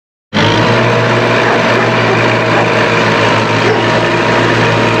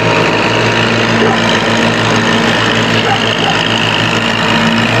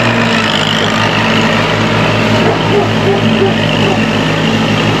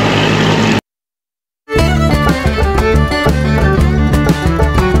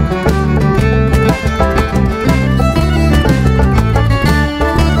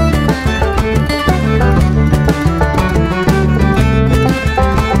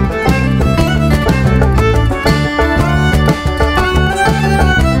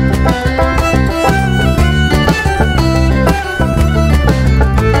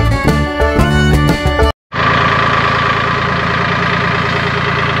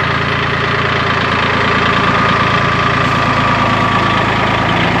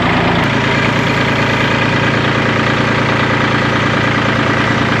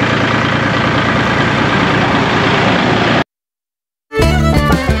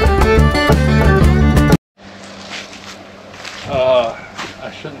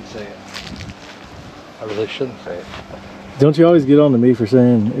shouldn't say it. Don't you always get on to me for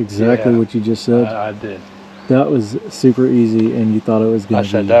saying exactly what you just said? I did. That was super easy, and you thought it was going to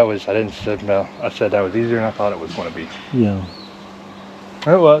be. I said that was, I didn't say, no, I said that was easier than I thought it was going to be. Yeah.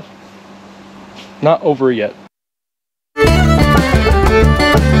 It was. Not over yet.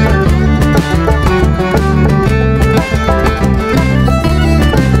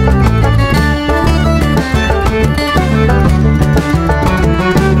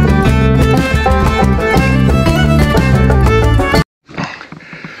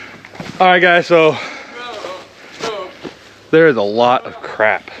 Alright guys, so there is a lot of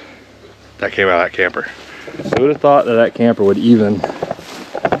crap that came out of that camper. Who would have thought that that camper would even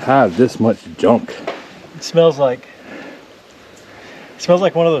have this much junk? It smells like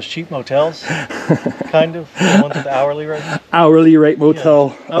one of those cheap motels, kind of. The ones with the hourly rate. Hourly rate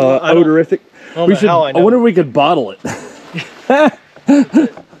motel, yeah. Odorific. I wonder if we could bottle it.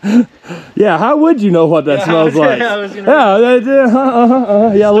 Yeah, how would you know what that smells like? Yeah,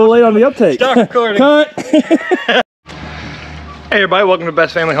 a little late on the uptake. Stop recording. Cut. Hey everybody, welcome to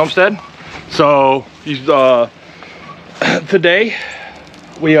Best Family Homestead. So today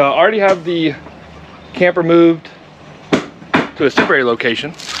we already have the camper moved to a temporary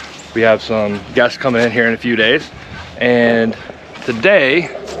location. We have some guests coming in here in a few days, and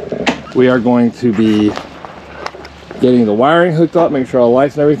today we are going to be getting the wiring hooked up, making sure all the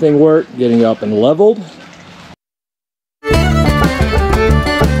lights and everything work, getting it up and leveled.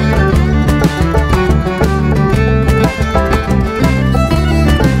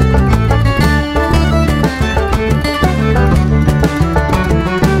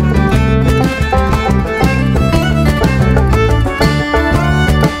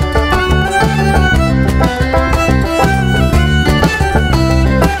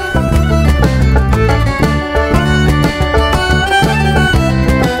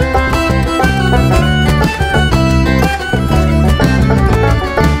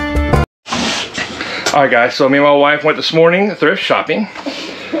 Alright guys, so me and my wife went this morning thrift shopping,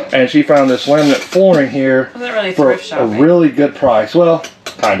 and she found this laminate flooring here for a really good price. Well,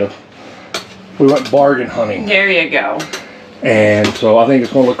 kind of. We went bargain hunting. There you go. And so I think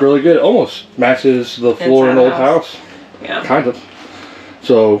it's going to look really good. It almost matches the floor in the old house. Yeah. Kind of.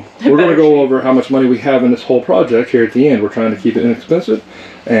 So we're going to go over how much money we have in this whole project here at the end. We're trying to keep it inexpensive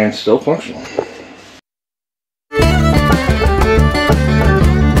and still functional.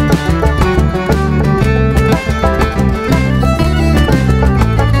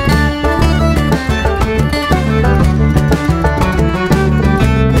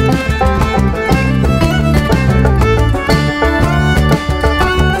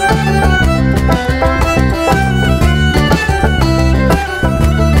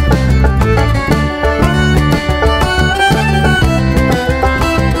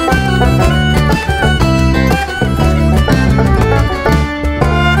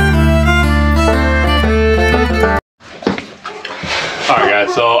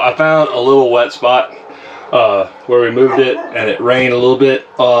 So I found a little wet spot where we moved it, and it rained a little bit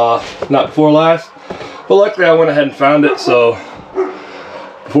not before last, but luckily I went ahead and found it. So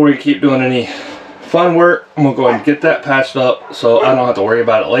before we keep doing any fun work, I'm gonna go ahead and get that patched up so I don't have to worry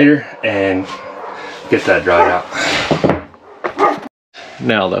about it later and get that dried out.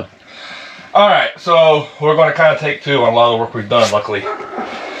 Now though. Alright, so we're going to kind of take two on a lot of the work we've done. Luckily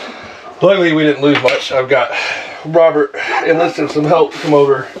we didn't lose much. I've got Robert enlisted some help to come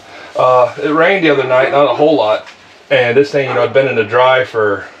over. It rained the other night, not a whole lot, and this thing, you know, had been in the dry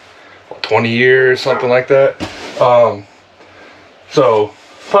for 20 years, something like that. So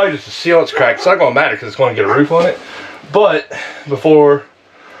probably just the sealant's cracked. It's not going to matter because it's going to get a roof on it. But before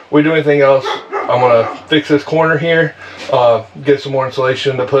we do anything else, I'm going to fix this corner here, get some more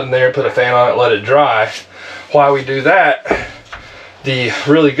insulation to put in there, put a fan on it, let it dry. While we do that, the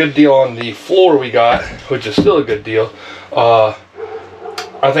really good deal on the floor we got, which is still a good deal,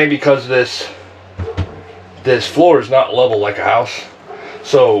 I think because this floor is not level like a house,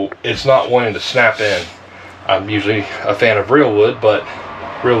 so it's not wanting to snap in. I'm usually a fan of real wood, but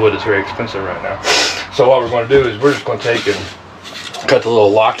real wood is very expensive right now. So what we're going to do is we're just going to take and cut the little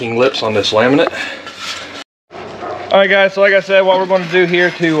locking lips on this laminate. Alright guys, so like I said, what we're going to do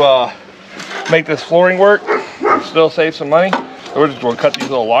here to make this flooring work, still save some money, we're just going to cut these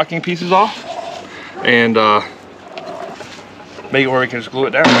little locking pieces off and make it where we can just glue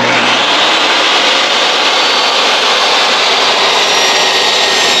it down.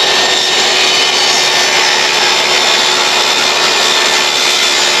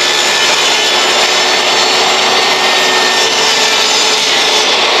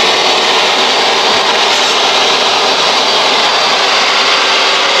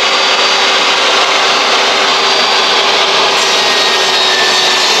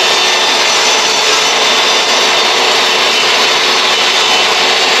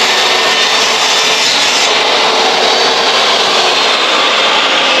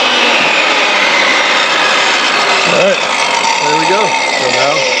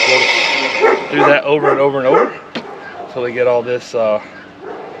 over and over and over until we get all this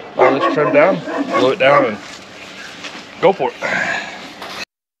trimmed down, glue it down, and go for it.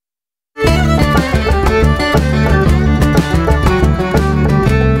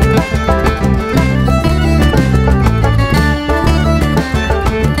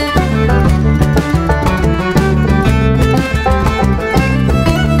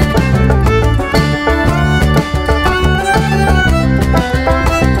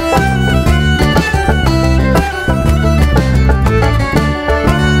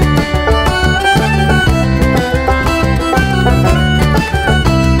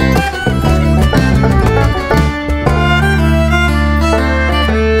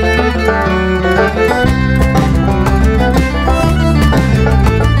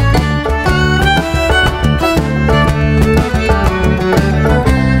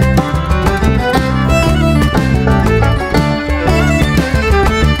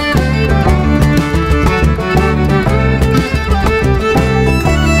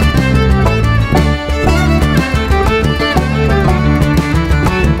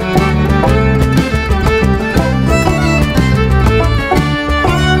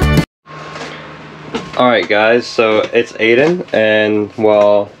 Alright guys, so it's Aiden, and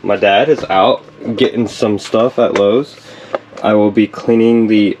while my dad is out getting some stuff at Lowe's, I will be cleaning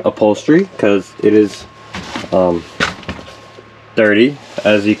the upholstery because it is dirty,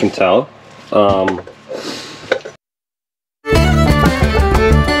 as you can tell.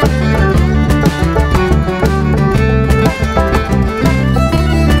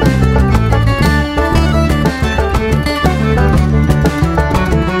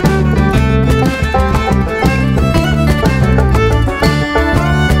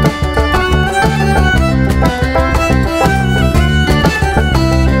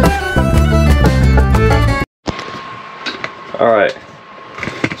 Alright,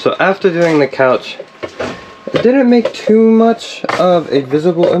 so after doing the couch, it didn't make too much of a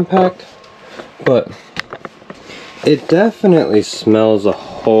visible impact, but it definitely smells a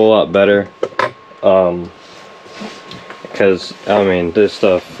whole lot better, because, I mean, this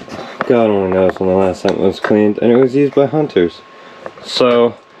stuff, God only knows when the last time it was cleaned, and it was used by hunters,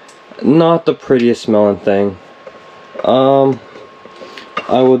 so, not the prettiest smelling thing. I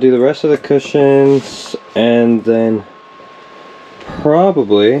will do the rest of the cushions, and then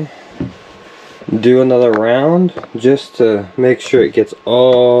probably do another round just to make sure it gets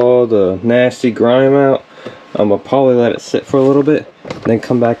all the nasty grime out. I'll probably let it sit for a little bit, then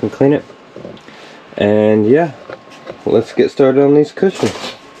come back and clean it. And yeah, let's get started on these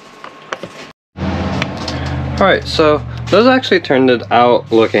cushions. Alright, so those actually turned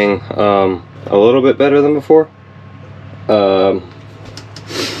out looking a little bit better than before. I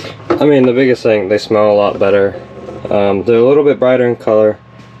mean, the biggest thing, they smell a lot better. They're a little bit brighter in color,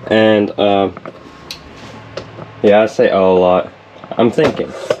 and yeah, I say a lot. I'm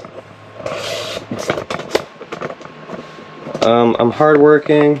thinking. I'm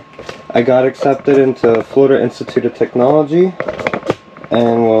hardworking. I got accepted into Florida Institute of Technology,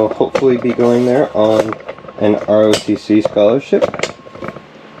 and will hopefully be going there on an ROTC scholarship,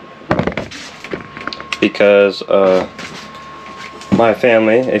 because my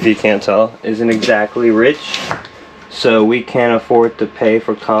family, if you can't tell, isn't exactly rich. So we can't afford to pay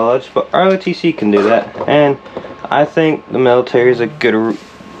for college, but ROTC can do that, and I think the military is a good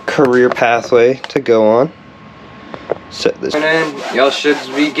career pathway to go on. Set this. And then y'all should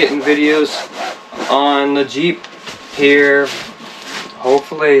be getting videos on the Jeep here,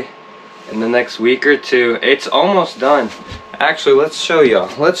 hopefully in the next week or two. It's almost done. Actually, let's show y'all.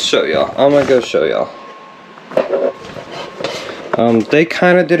 I'm gonna go show y'all. They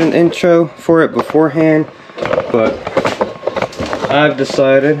kind of did an intro for it beforehand, but I've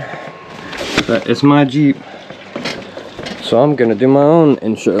decided that it's my Jeep, so I'm gonna do my own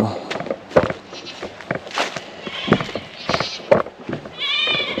intro.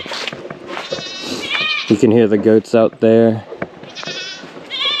 You can hear the goats out there.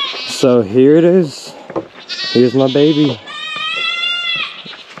 So here it is. Here's my baby.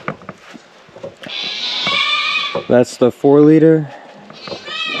 That's the 4-liter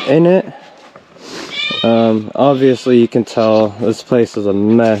in it. Obviously you can tell this place is a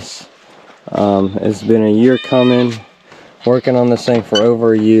mess. It's been a year coming, working on this thing for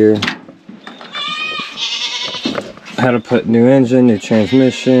over a year. Had to put new engine, new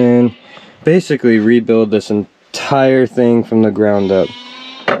transmission, basically rebuild this entire thing from the ground up.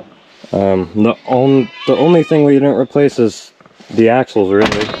 The only thing we didn't replace is the axles,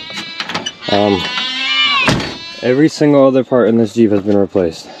 really. Every single other part in this Jeep has been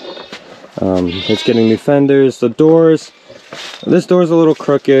replaced. It's getting new fenders. The doors, This door's a little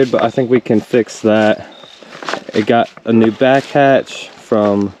crooked, but I think we can fix that. It got a new back hatch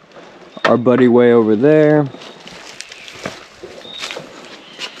from our buddy way over there.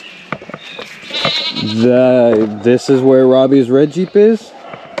 This is where Robbie's red Jeep is.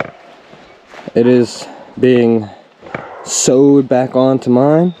 It is being sewed back onto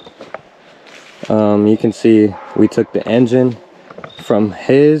mine. You can see we took the engine from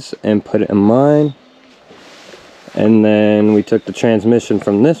his and put it in mine. And then we took the transmission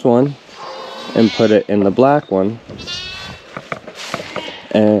from this one and put it in the black one.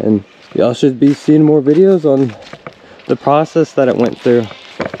 And y'all should be seeing more videos on the process that it went through.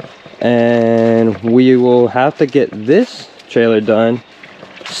 And we will have to get this trailer done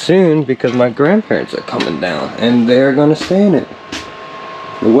soon because my grandparents are coming down and they're gonna stay in it.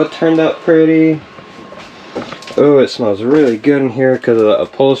 The wood turned out pretty. Oh, it smells really good in here because of the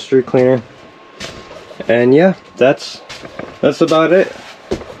upholstery cleaner. And yeah, that's about it.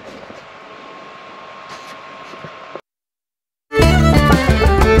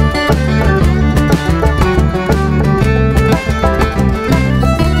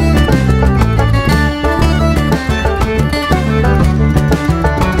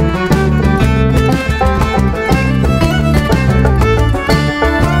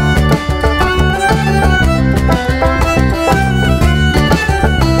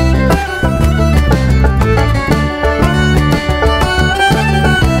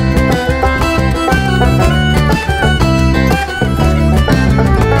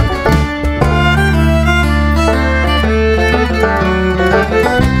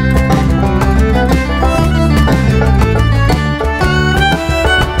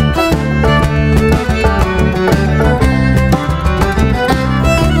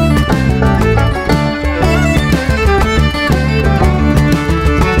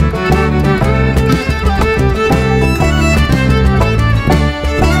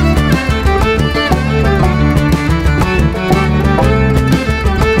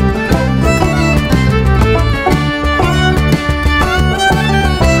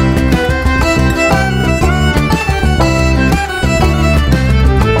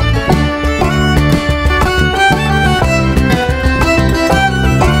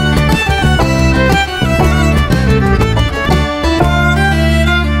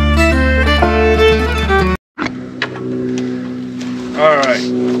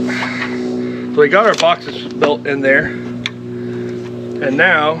 So we got our boxes built in there, and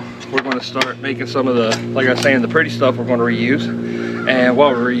now we're going to start making some of the, like I was saying, the pretty stuff we're going to reuse. And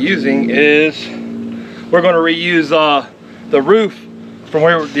what we're reusing is, we're going to reuse the roof from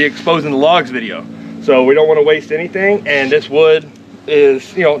where the exposing the logs video. So we don't want to waste anything, and this wood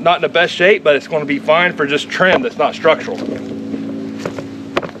is, you know, not in the best shape, but it's going to be fine for just trim that's not structural.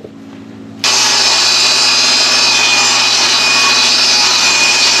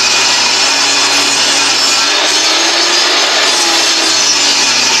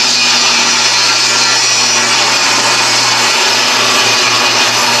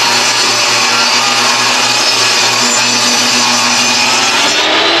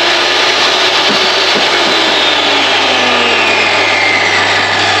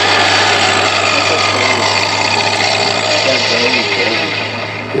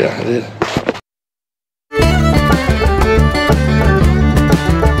 Yeah, I did.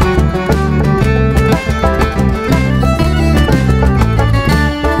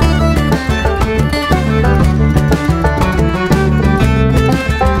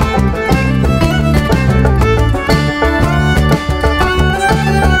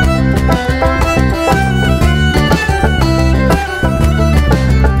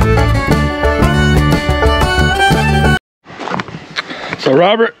 So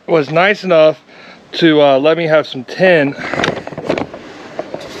Robert was nice enough to let me have some tin.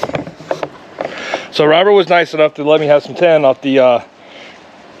 So Robert was nice enough to let me have some tin off the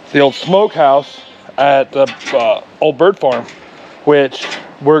old smokehouse at the old bird farm, which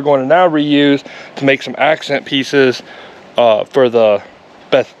we're going to now reuse to make some accent pieces for the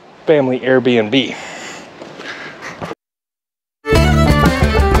Family Airbnb.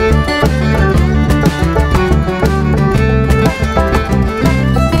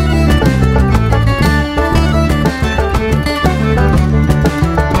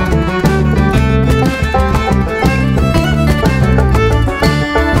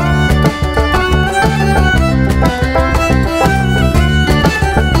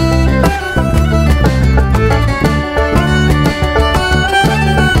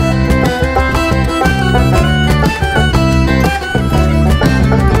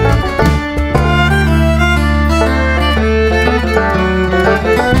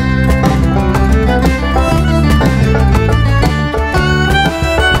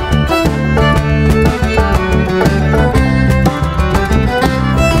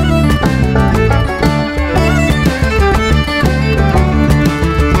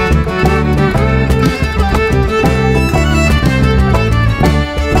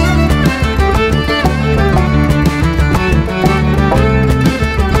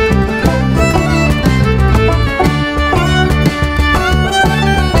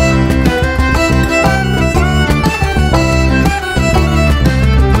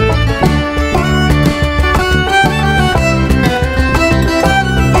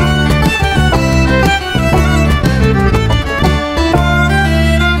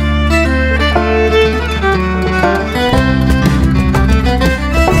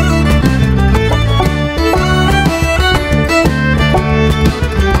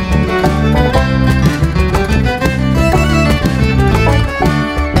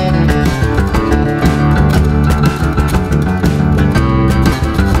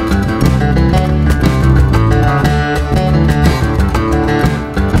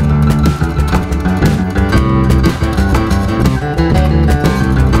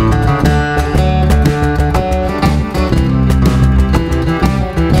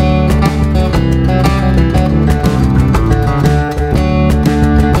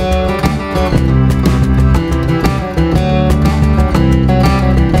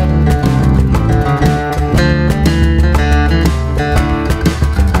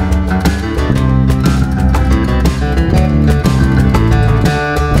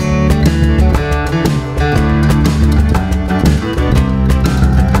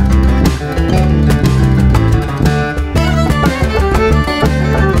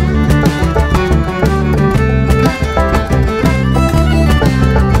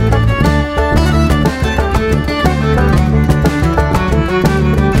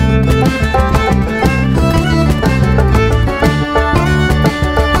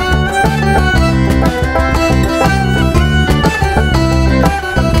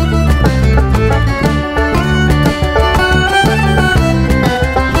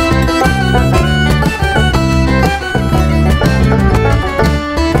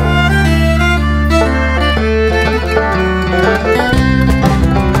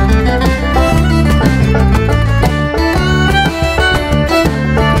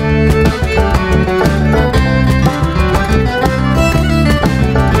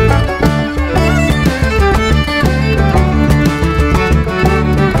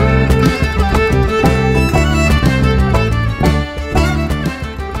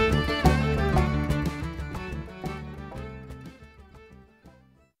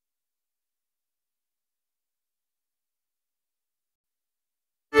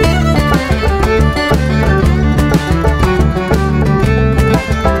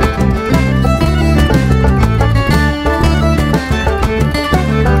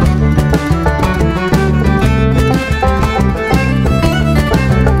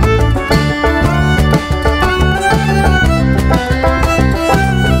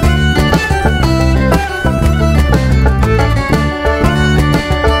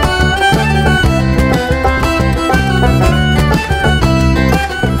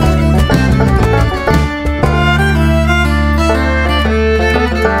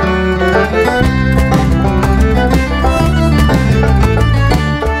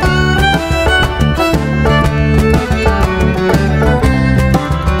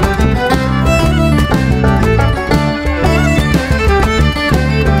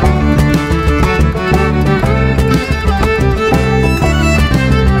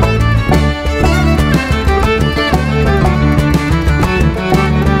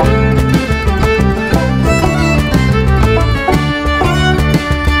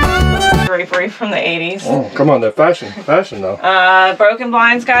 from the 80s. Oh, come on, they're fashion though. Broken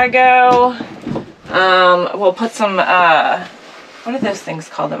blinds gotta go. We'll put some, what are those things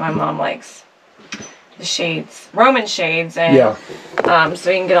called that my mom likes? The shades, Roman shades, and yeah.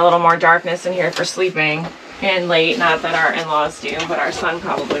 So we can get a little more darkness in here for sleeping in late. Not that our in-laws do, but our son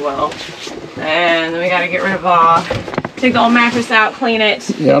probably will. And then we gotta get rid of take the old mattress out, clean it.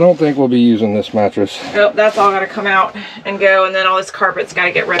 Yeah, I don't think we'll be using this mattress. Nope, that's all gotta come out and go, and then all this carpet's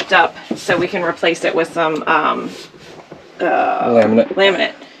gotta get ripped up so we can replace it with some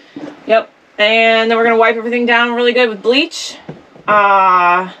laminate. Yep. And then we're gonna wipe everything down really good with bleach.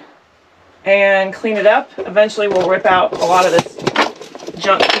 And clean it up. Eventually we'll rip out a lot of this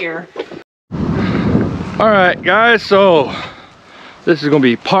junk here. All right, guys, so this is gonna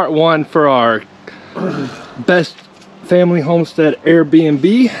be part 1 for our best Family Homestead Air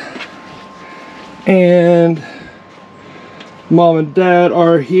BnB. And Mom and Dad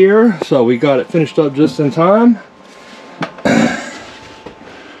are here, so we got it finished up just in time.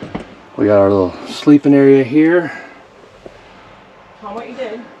 We got our little sleeping area here. Tell them what you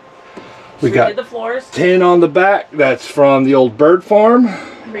did. We got the floors. tin on the back. That's from the old bird farm.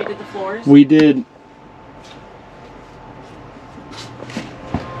 Redid the floors. We did.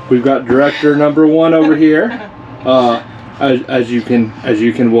 We've got director number 1 over here. As you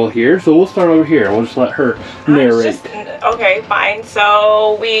can well hear. So we'll start over here. We'll just let her narrate. Okay, fine.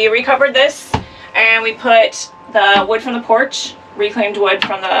 So we recovered this, and we put the wood from the porch, reclaimed wood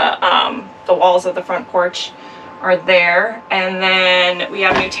from the walls of the front porch are there, and then we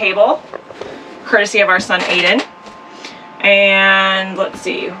have a new table, courtesy of our son Aiden. And let's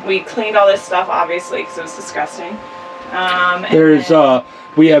see, we cleaned all this stuff obviously because it was disgusting.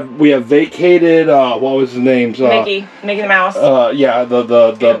 We have vacated what was his name? Mickey the Mouse. Yeah,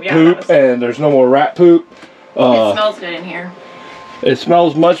 the poop, and there's no more rat poop. It smells good in here. It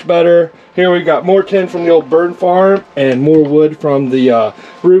smells much better. Here we got more tin from the old bird farm and more wood from the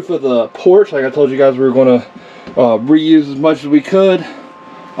roof of the porch. Like I told you guys, we were going to reuse as much as we could.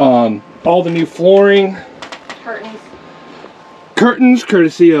 All the new flooring. Curtains,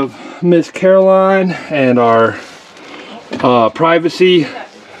 courtesy of Miss Caroline, and our privacy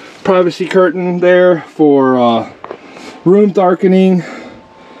curtain there for room darkening.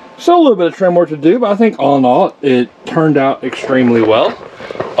 Still a little bit of trim work to do, but I think all in all it turned out extremely well.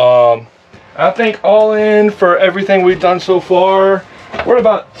 I think all in for everything we've done so far, we're at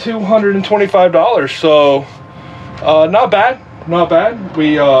about $225, so not bad.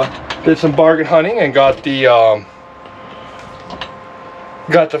 We did some bargain hunting and got the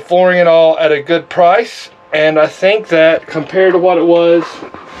flooring and all at a good price. And I think that compared to what it was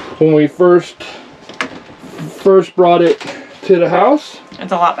when we first brought it to the house,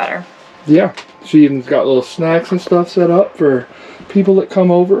 it's a lot better. Yeah, she even's got little snacks and stuff set up for people that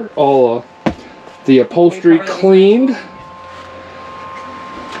come over. All the upholstery cleaned.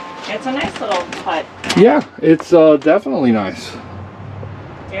 It's a nice little hut. Yeah, it's definitely nice.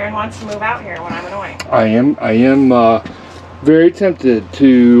 Aaron wants to move out here when I'm annoying. I am very tempted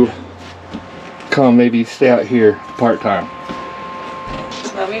to come maybe stay out here part-time.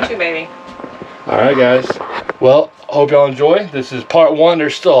 Love you too, baby. Alright guys, well, hope y'all enjoy. This is part 1.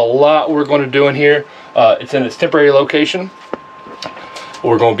 There's still a lot we're going to do in here. It's in its temporary location.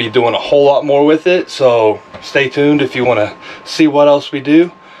 We're going to be doing a whole lot more with it, so stay tuned if you want to see what else we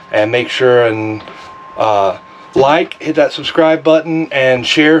do. And make sure and hit that subscribe button and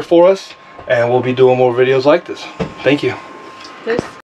share for us, and we'll be doing more videos like this. Thank you.